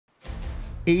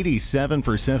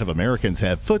87% of Americans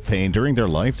have foot pain during their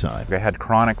lifetime. I had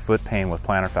chronic foot pain with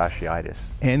plantar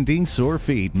fasciitis. Ending sore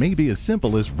feet may be as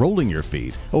simple as rolling your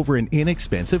feet over an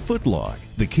inexpensive foot log.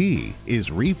 The key is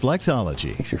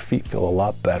reflexology. Makes your feet feel a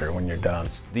lot better when you're done.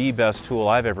 It's the best tool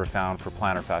I've ever found for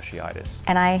plantar fasciitis.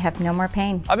 And I have no more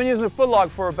pain. I've been using a foot log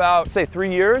for about, say,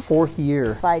 3 years. 4th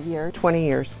year. 5 years. 20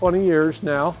 years. 20 years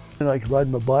now. And I can ride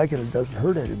my bike and it doesn't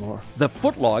hurt anymore. The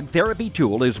Footlog Therapy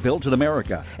Tool is built in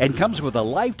America and comes with a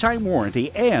lifetime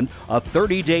warranty and a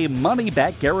 30-day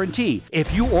money-back guarantee.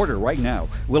 If you order right now,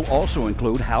 we'll also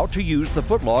include how to use the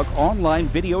Footlog online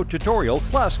video tutorial,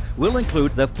 plus we'll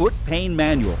include the Foot Pain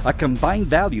Manual, a combined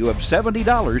value of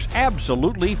 $70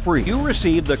 absolutely free. You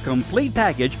receive the complete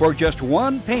package for just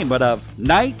one payment of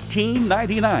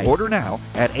 $19.99. Order now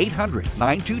at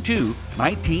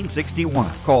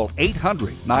 800-922-1961. Call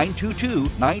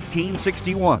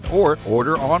 800-922-1961 or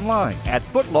order online at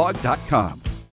footlog.com.